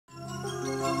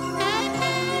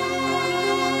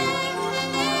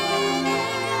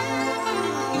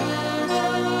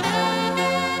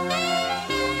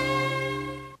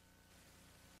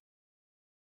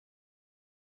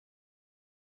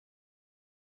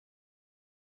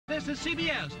This is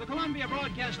CBS, the Columbia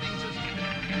Broadcasting System.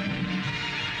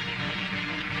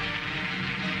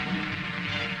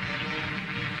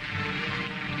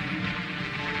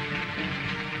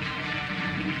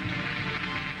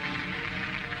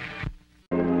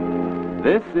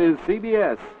 This is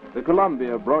CBS, the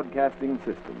Columbia Broadcasting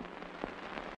System.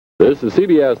 This is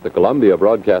CBS, the Columbia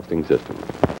Broadcasting System.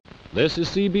 This is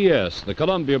CBS, the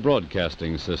Columbia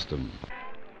Broadcasting System.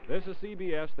 This is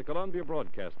CBS, the Columbia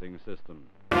Broadcasting System.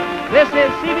 This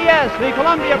is CBS, the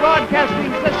Columbia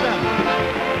Broadcasting System.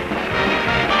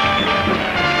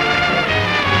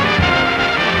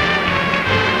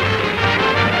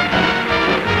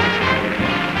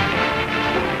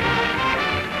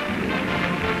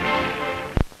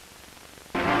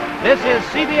 This is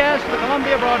CBS, the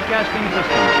Columbia Broadcasting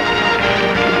System.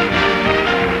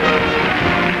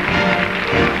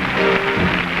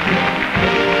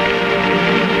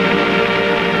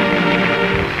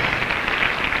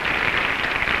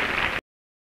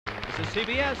 This is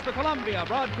CBS, the Columbia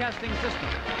Broadcasting System.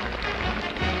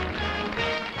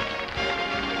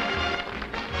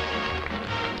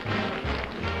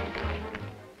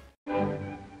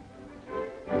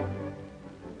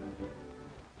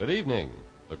 Good evening.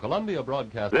 The Columbia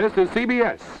Broadcasting... This is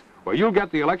CBS, where you'll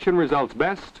get the election results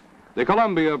best, the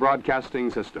Columbia Broadcasting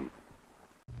System.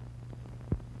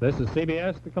 This is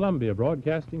CBS, the Columbia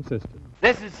Broadcasting System.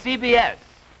 This is CBS,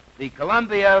 the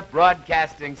Columbia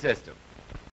Broadcasting System.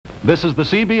 This is the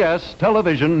CBS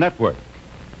Television Network.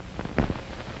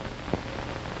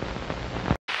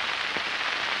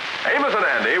 Amos and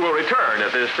Andy will return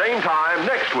at this same time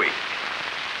next week.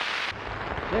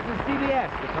 This is CBS,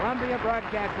 the Columbia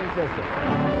Broadcasting System.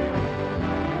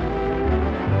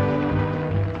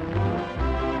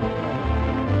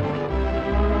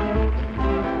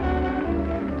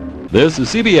 This is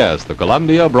CBS, the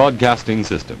Columbia Broadcasting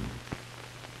System.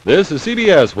 This is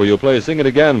CBS, where you play Sing It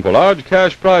Again for large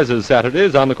cash prizes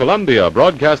Saturdays on the Columbia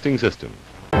Broadcasting System.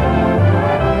 This is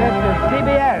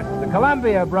CBS, the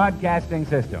Columbia Broadcasting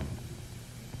System.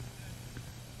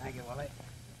 Thank you, Willie.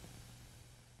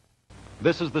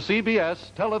 This is the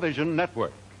CBS Television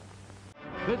Network.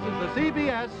 This is the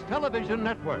CBS Television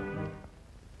Network.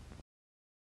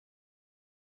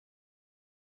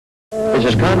 This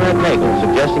is Conrad Nagel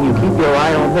suggesting you keep your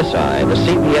eye on this eye, the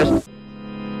CBS...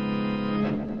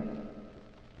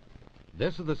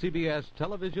 This is the CBS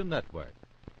Television Network.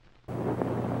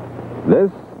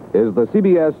 This is the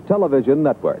CBS Television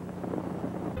Network.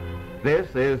 This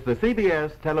is the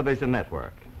CBS Television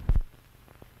Network.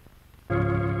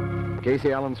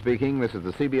 Casey Allen speaking. This is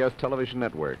the CBS Television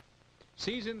Network.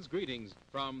 Season's greetings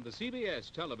from the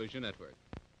CBS Television Network.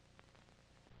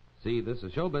 See, this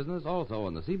is show business also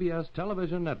on the CBS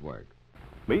Television Network.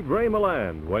 Meet Ray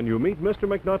Milland when you meet Mr.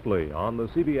 McNutley on the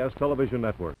CBS Television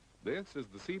Network. This is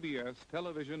the CBS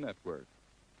Television Network.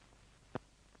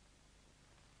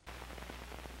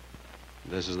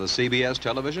 This is the CBS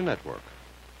Television Network.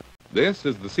 This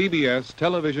is the CBS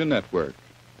Television Network.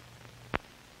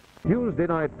 Tuesday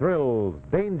Night Thrills,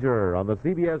 Danger on the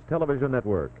CBS Television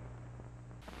Network.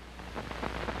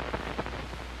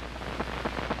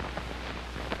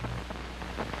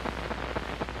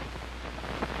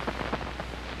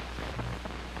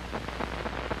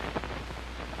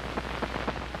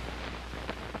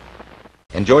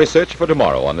 Enjoy Search for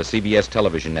Tomorrow on the CBS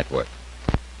Television Network.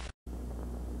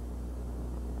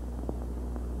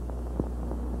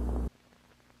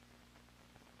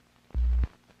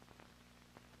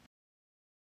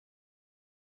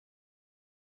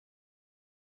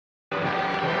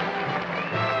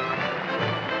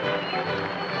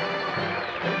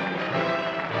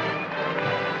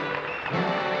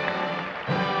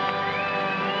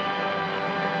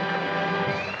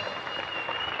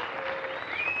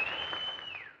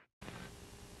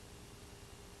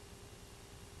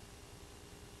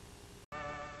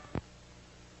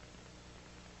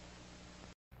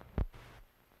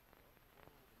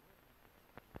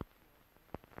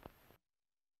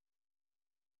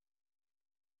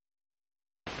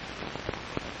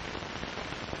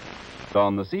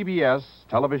 On the CBS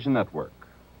Television Network.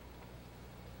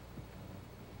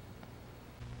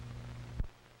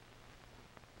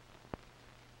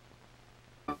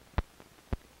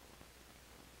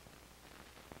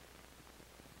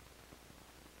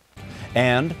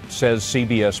 And, says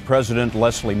CBS President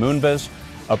Leslie Moonves,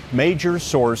 a major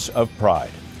source of pride.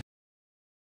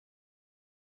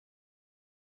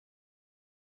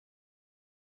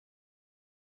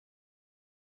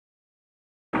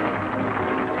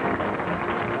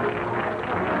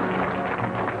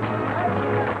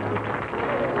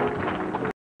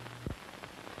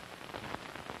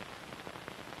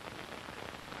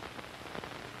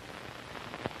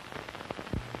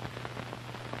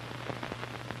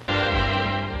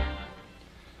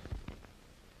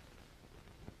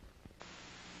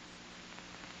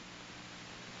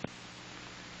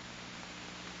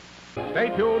 Stay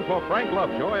tuned for Frank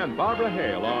Lovejoy and Barbara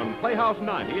Hale on Playhouse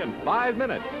 90 in 5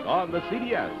 minutes on the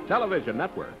CBS Television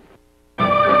Network.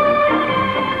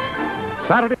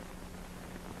 Saturday.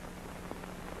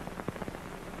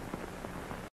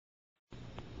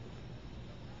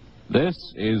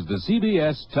 This is the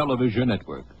CBS Television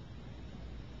Network.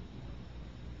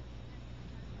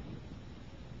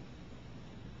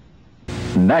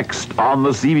 Next on the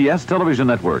CBS Television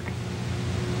Network.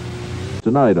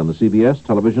 Tonight on the CBS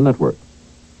Television Network.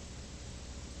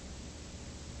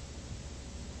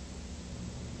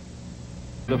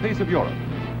 The Face of Europe.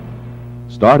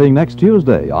 Starting next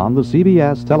Tuesday on the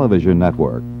CBS Television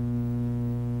Network.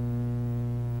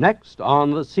 Next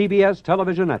on the CBS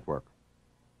Television Network.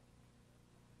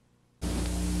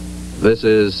 This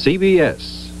is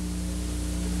CBS.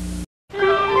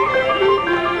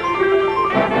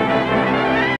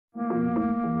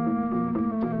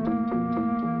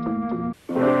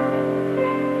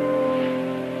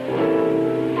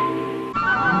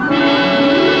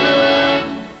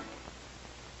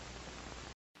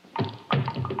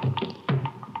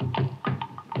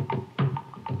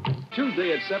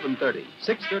 Tuesday at 7:30,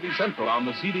 6:30 Central on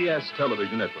the CBS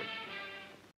Television Network.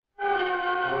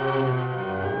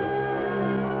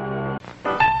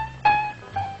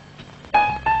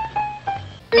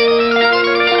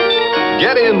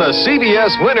 Get in the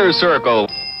CBS Winner's Circle.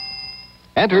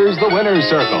 Enters the Winner's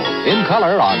Circle in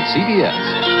color on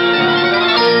CBS.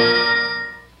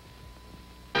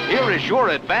 Here is your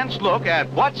advanced look at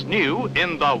what's new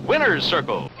in the Winner's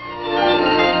Circle.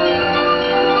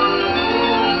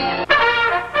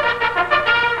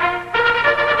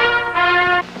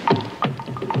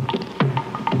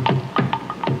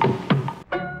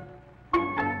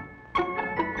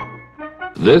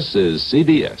 This is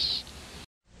CBS.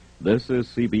 This is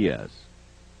CBS.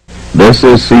 This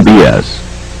is CBS.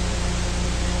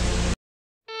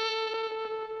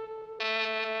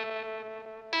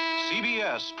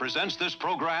 CBS presents this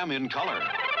program in color.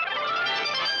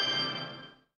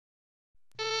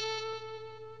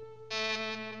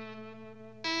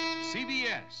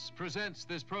 CBS presents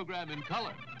this program in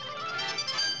color.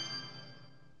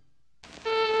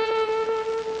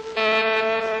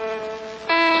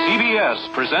 CBS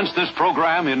presents this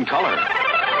program in color.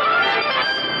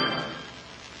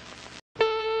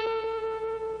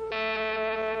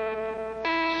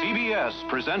 CBS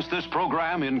presents this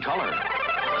program in color.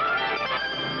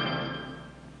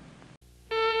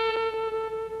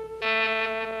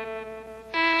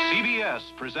 CBS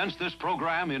presents this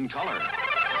program in color.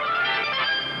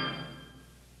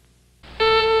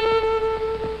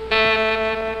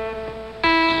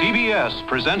 CBS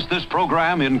presents this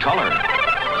program in color.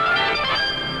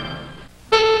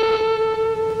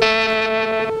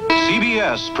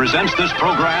 CBS presents this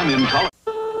program in color.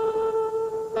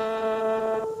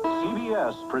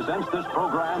 CBS presents this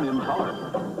program in color.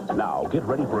 Now, get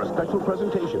ready for a special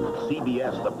presentation.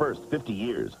 CBS, the first 50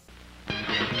 years.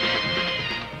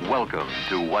 Welcome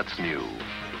to What's New.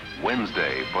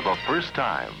 Wednesday, for the first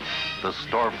time, the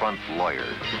Storefront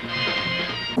Lawyers.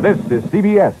 This is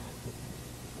CBS.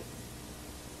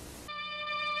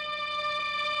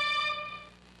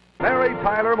 Mary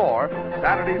Tyler Moore,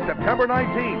 Saturday, September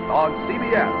 19th on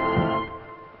CBS.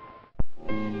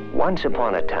 Once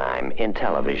upon a time in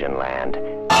television land.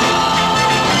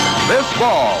 This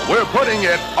fall, we're putting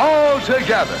it all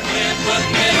together.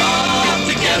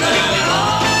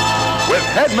 With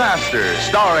Headmaster,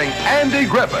 starring Andy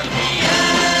Griffith.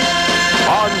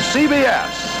 On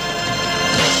CBS.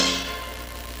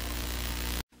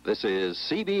 This is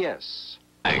CBS.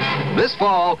 This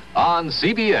fall on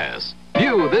CBS.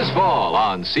 New this fall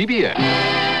on CBS.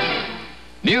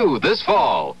 New this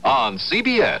fall on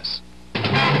CBS.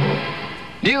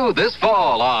 New this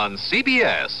fall on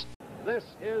CBS. This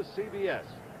is CBS.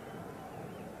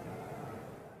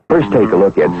 First, take a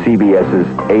look at CBS's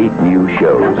 8 new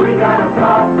shows. We got a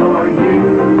call for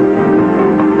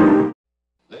you.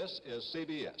 This is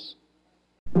CBS.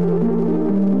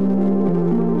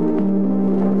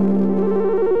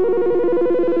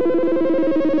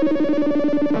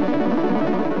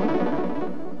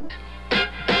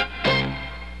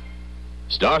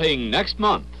 Starting next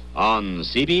month on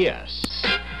CBS.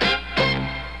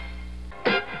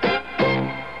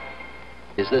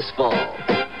 Is this fall?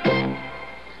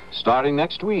 Starting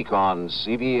next week on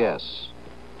CBS.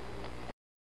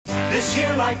 This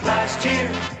year like last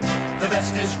year, the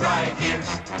best is right here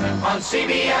on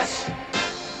CBS.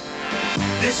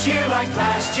 This year like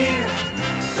last year,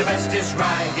 the best is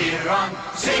right here on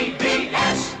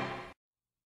CBS.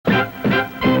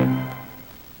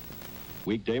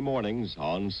 Weekday mornings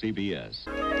on CBS.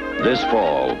 This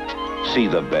fall, see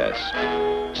the best.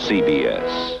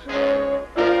 CBS.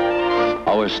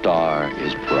 Our star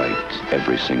is bright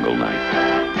every single night.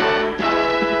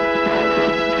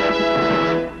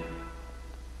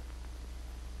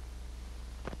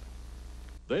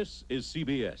 This is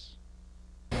CBS.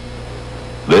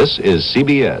 This is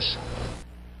CBS.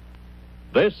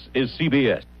 This is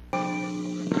CBS.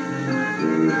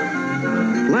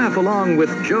 Laugh along with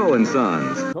Joe and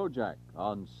Sons. Kojak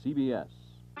on CBS.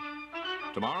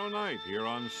 Tomorrow night here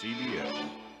on CBS.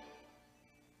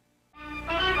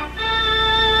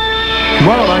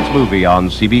 Tomorrow night's movie on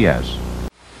CBS.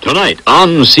 Tonight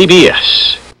on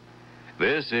CBS.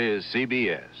 This is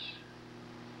CBS.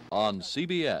 On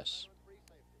CBS.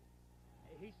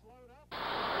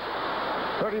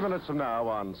 30 minutes from now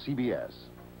on CBS.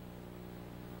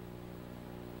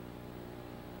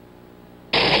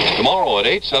 Tomorrow at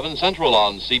 8, 7 Central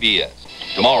on CBS.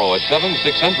 Tomorrow at 7,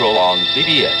 6 Central on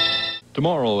CBS.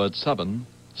 Tomorrow at 7,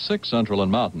 6 Central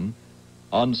and Mountain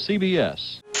on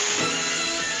CBS.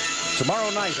 Tomorrow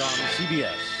night on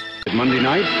CBS. Monday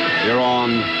night, here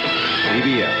on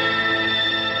CBS.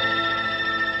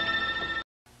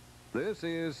 This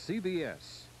is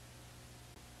CBS.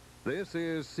 This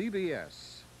is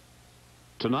CBS.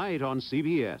 Tonight on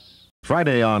CBS.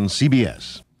 Friday on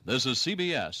CBS. This is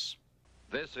CBS.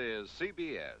 This is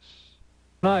CBS.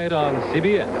 Tonight on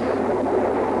CBS.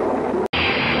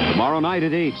 Tomorrow night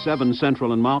at 8, 7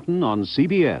 Central and Mountain on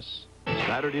CBS.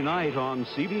 Saturday night on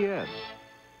CBS.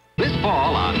 This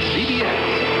fall on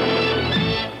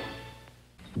CBS.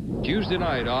 Tuesday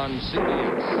night on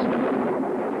CBS.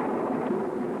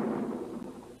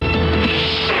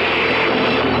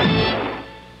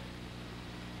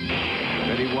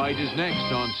 Betty White is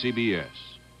next on CBS.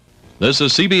 This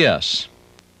is CBS.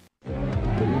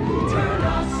 Turn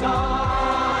us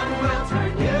on, we'll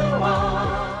turn you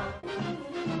on.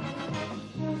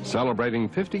 Celebrating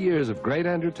 50 years of great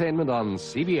entertainment on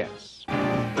CBS.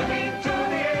 Looking to the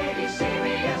 80s,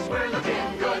 CBS, we're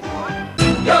looking good.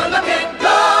 You're looking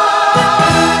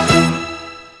good!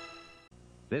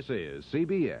 This is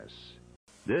CBS.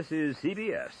 This is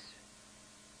CBS.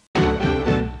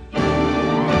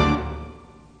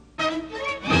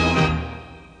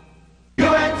 You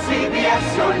at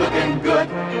CBS, you're looking good.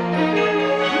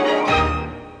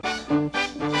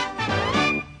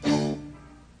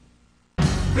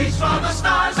 Reach for the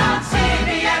stars on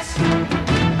CBS.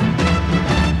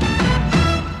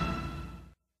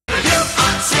 For you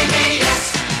on CBS.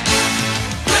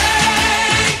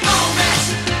 Great moments.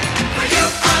 For you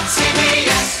on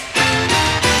CBS.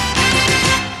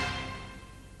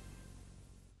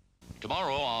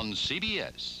 Tomorrow on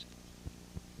CBS.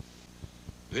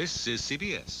 This is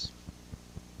CBS.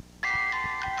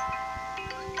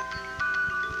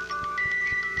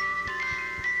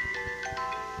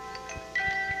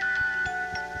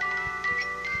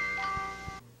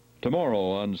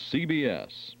 Tomorrow on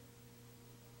CBS.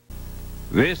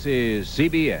 This is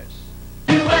CBS.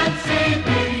 You at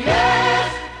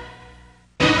CBS.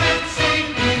 You at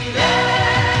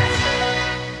CBS.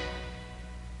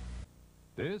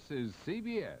 This is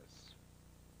CBS.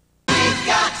 We've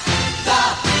got the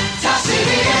top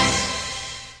CBS.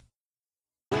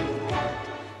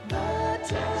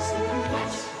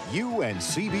 You and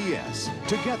CBS.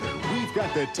 Together, we've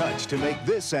got the touch to make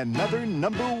this another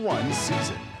 #1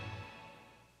 season.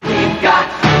 We've got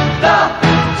the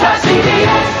touch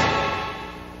CBS.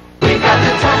 We've got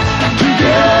the touch.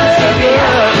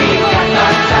 CBS. We've got the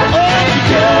touch.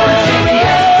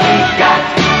 CBS. We've got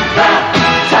the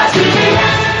touch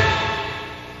CBS.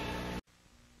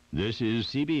 This is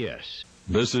CBS.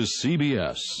 This is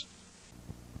CBS.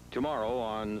 Tomorrow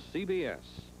on CBS.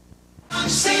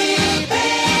 We've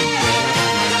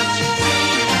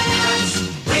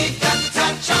got the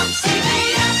touch on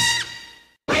CBS.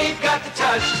 We've got the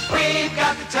touch. We've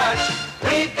got the touch.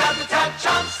 We've got the touch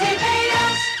on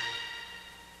CBS.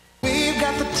 We've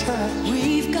got the touch.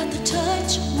 We've got the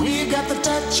touch. We've got the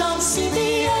touch on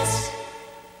CBS.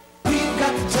 We've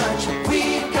got the touch.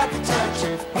 We've got the touch.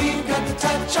 We've got the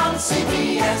touch on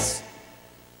CBS.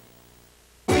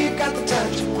 We've got the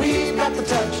touch. We've got the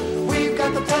touch. We've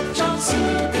got the touch on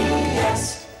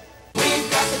CBS. We've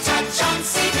got the touch on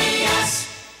CBS.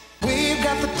 We've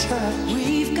got the touch.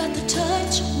 We've got the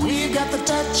touch. We've got the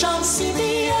touch on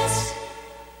CBS.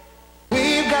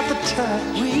 We've got the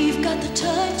touch. We've got the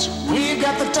touch. We've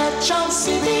got the touch on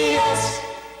CBS.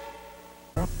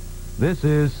 This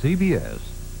is CBS.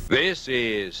 This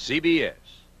is CBS.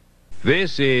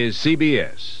 This is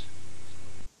CBS.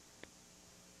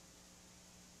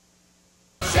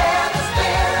 Share the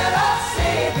spirit of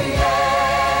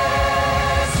CBS.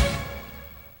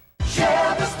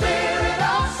 Share the spirit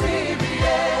of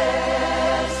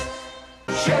CBS.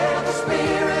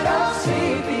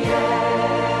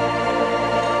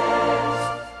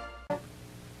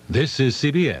 This is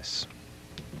CBS.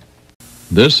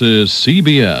 This is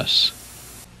CBS.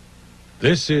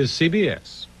 This is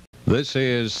CBS. This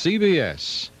is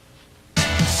CBS.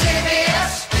 CBS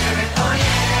Spirit, oh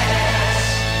yes.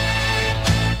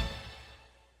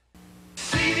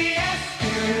 CBS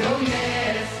Spirit, oh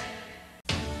yes.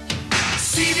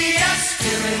 CBS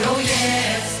Spirit, oh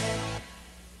yes.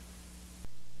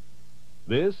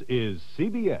 This is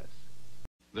CBS.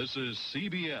 This is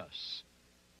CBS.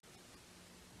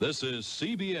 This is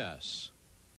CBS.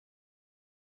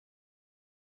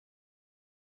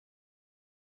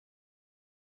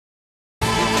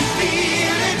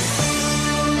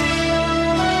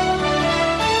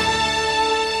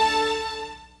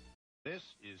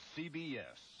 This is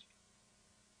CBS.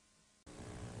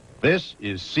 This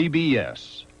is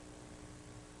CBS.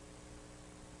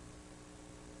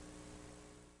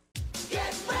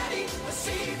 Get ready for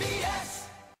CBS.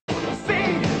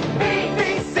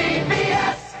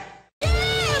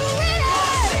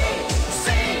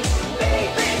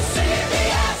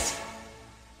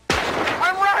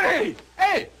 I'm ready!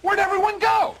 Hey, where'd everyone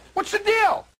go? What's the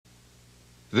deal?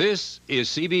 This is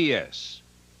CBS.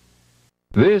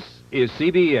 This is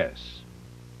CBS.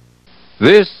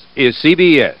 This is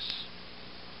CBS.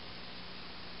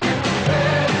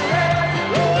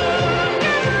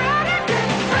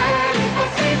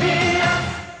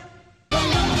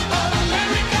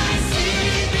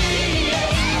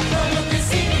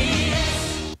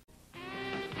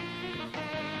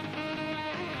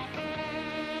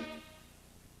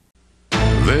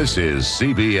 This is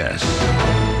CBS.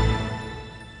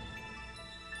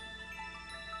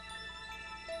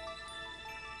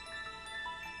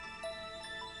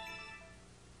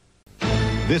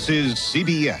 This is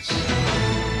CBS.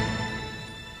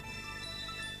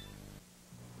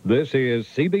 This is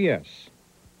CBS.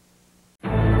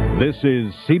 This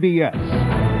is CBS.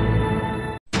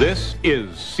 This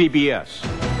is CBS.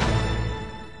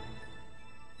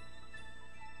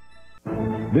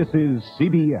 This is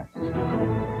CBS.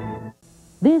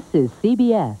 This is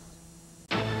CBS.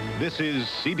 This is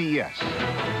CBS.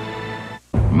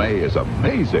 May is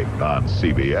amazing on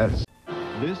CBS.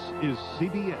 This is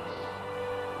CBS.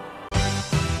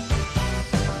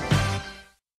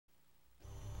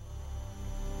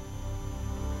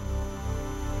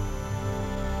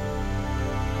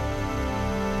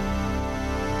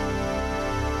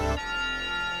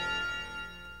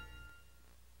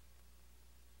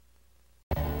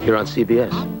 You're on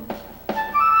CBS.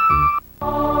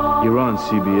 You're on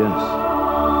CBS.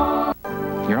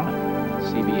 You're on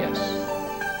CBS.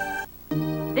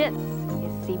 This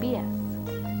is CBS.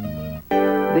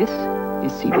 This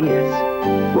is CBS.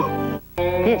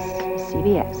 This is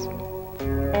CBS.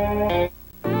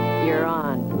 You're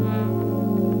on.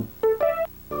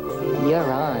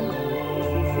 You're on.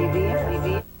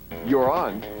 CBS. You're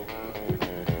on.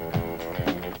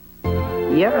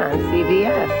 You're on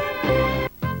CBS.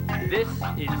 This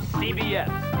is CBS.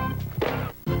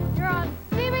 You're on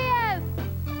CBS.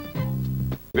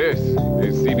 This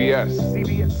is CBS.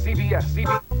 CBS.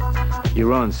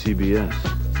 You're on CBS.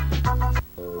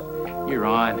 You're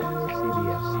on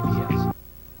CBS.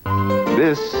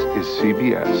 This is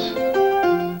CBS.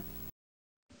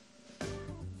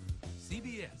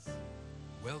 CBS,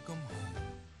 welcome home.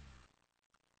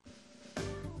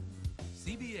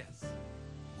 CBS,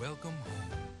 welcome home.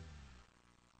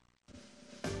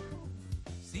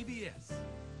 CBS,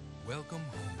 welcome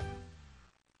home.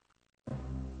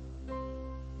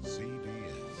 CBS.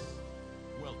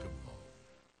 Welcome home.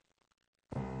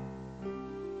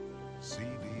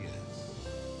 CBS.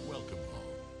 Welcome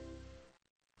home.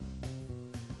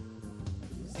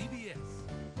 CBS,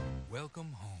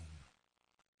 welcome home.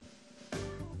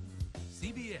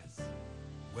 CBS,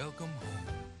 welcome home.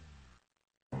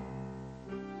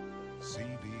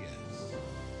 CBS.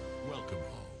 Welcome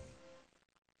home.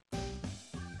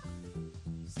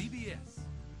 CBS,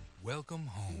 welcome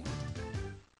home.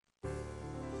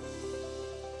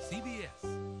 CBS,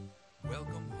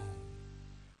 welcome home.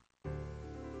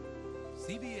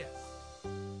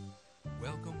 CBS,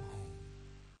 welcome home.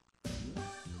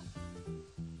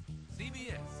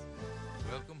 CBS,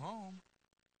 welcome home.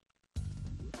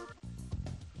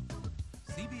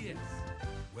 CBS,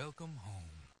 welcome home.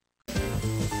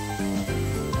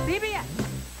 CBS.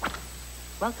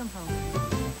 Welcome home.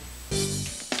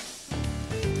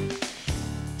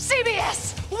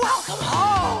 CBS, welcome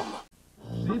home.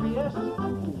 CBS?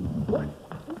 What?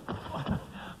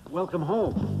 Welcome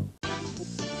home.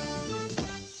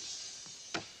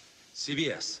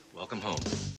 CBS, welcome home.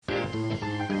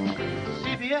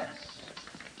 CBS,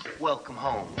 welcome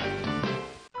home.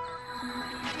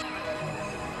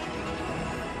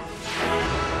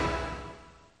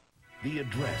 The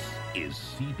address is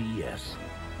CBS.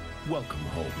 Welcome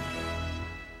home.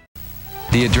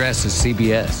 The address is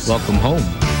CBS. Welcome home.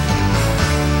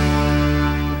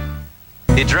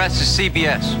 The address is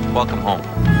CBS. Welcome home.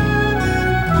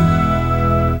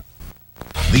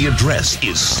 The address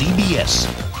is CBS.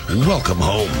 Welcome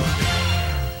home.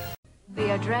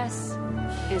 The address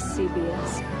is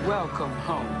CBS. Welcome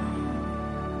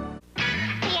home.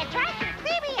 The address is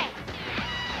CBS.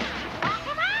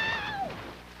 Welcome home.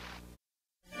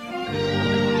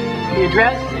 The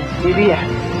address is CBS.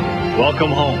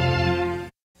 Welcome home.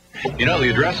 You know, the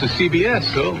address is CBS,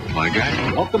 so my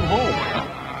guy, welcome home.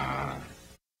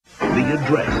 The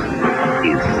address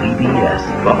is CBS.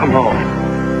 Welcome home.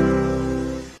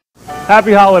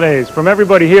 Happy holidays from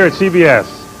everybody here at CBS.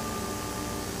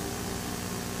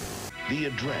 The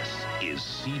address is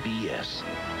CBS.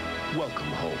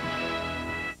 Welcome home.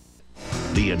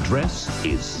 The address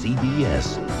is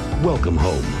CBS. Welcome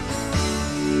home.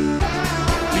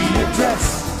 The address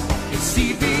is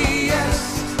CBS.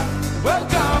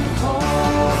 Welcome home.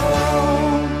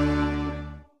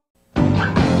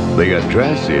 The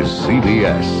address is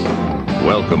CBS.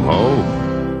 Welcome home.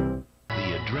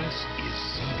 The address is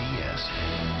CBS.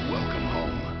 Welcome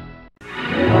home.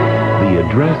 The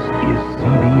address is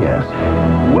CBS.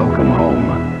 Welcome home.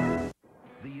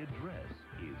 The address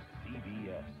is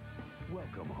CBS.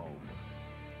 Welcome home.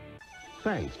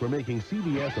 Thanks for making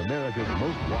CBS America's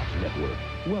most watched network.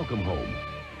 Welcome home.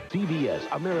 CBS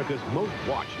America's most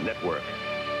watched network.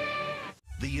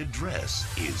 The address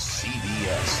is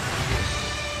CBS.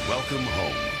 Welcome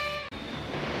home.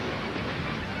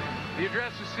 The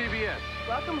address is CBS.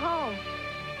 Welcome home.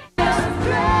 The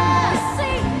address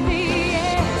is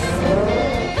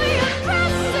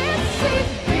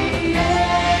CBS.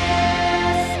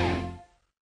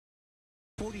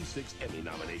 46 Emmy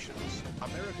nominations.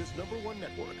 America's #1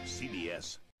 network,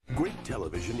 CBS. Great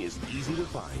television is easy to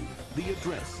find. The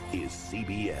address is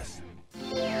CBS.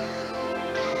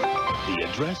 The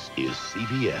address is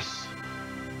CBS.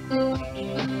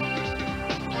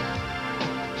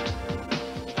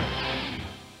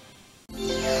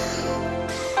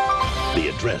 The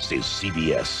address is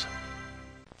CBS.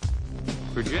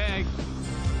 For Jag,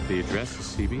 the address is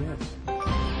CBS.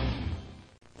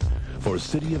 For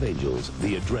City of Angels,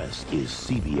 the address is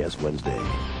CBS Wednesday.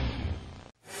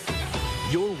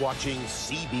 You're watching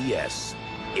CBS.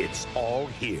 It's all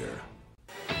here.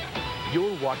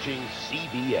 You're watching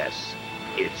CBS.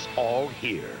 It's all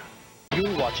here.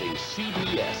 You're watching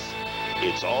CBS.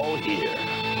 It's all here.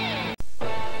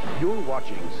 You're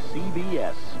watching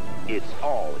CBS. It's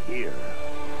all here.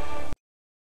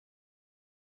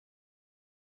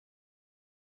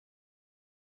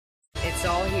 It's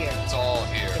all here. It's all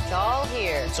here. It's all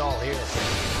here. It's all here.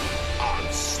 On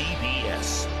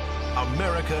CBS,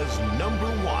 America's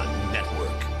 #1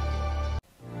 network.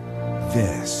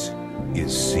 This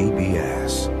is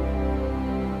CBS.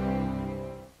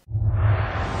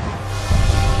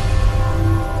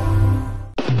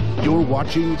 You're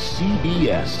watching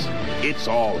CBS. It's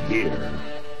all here.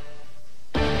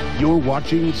 You're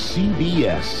watching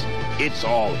CBS. It's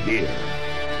all here.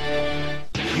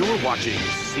 You're watching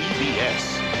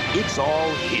CBS. It's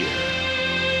all here.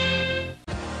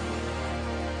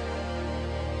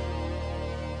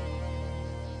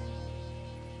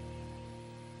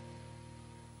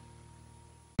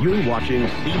 You're watching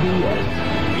CBS.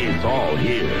 It's all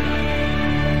here.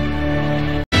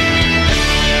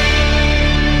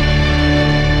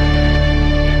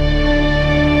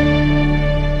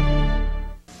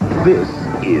 This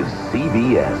is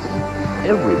CBS.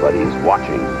 Everybody's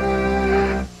watching.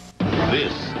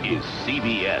 This is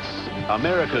CBS,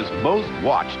 America's most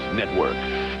watched network.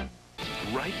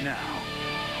 Right now.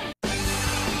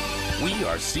 We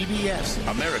are CBS,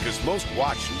 America's most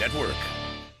watched network.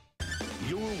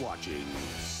 You're watching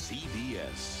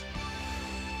CBS.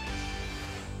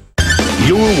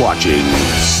 You're watching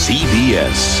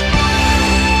CBS.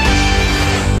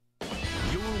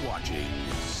 You're watching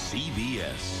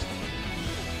CBS.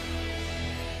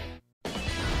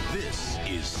 This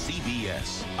is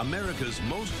CBS, America's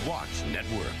most watched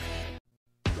network.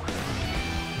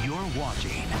 You're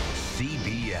watching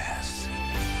CBS.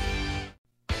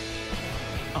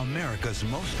 America's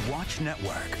most watched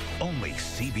network. Only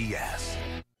CBS.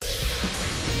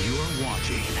 You're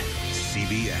watching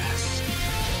CBS.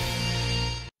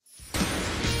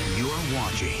 You're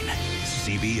watching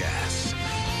CBS.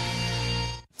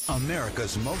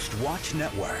 America's most watched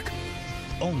network.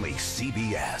 Only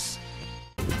CBS.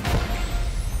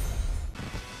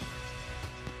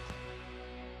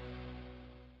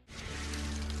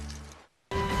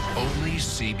 Only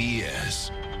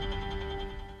CBS.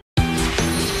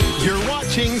 You're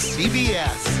watching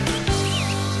CBS.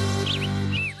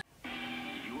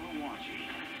 You're watching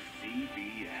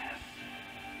CBS.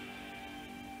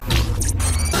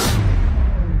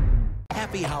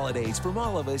 Happy holidays from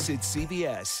all of us at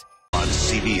CBS. On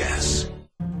CBS.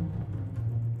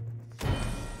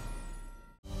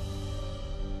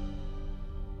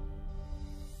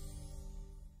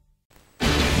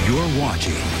 You're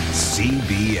watching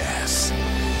CBS.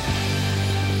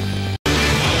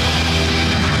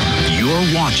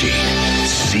 You're watching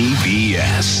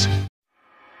CBS.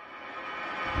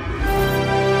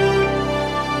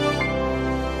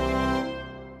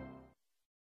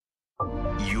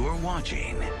 You're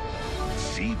watching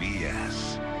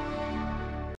CBS.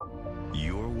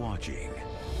 You're watching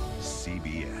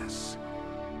CBS.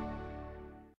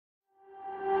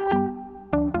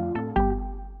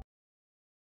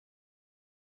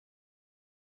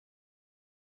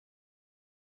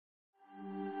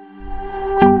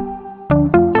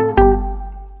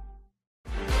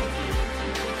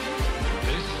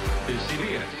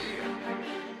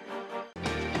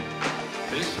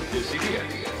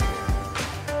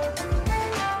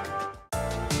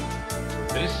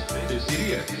 This is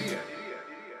CBS.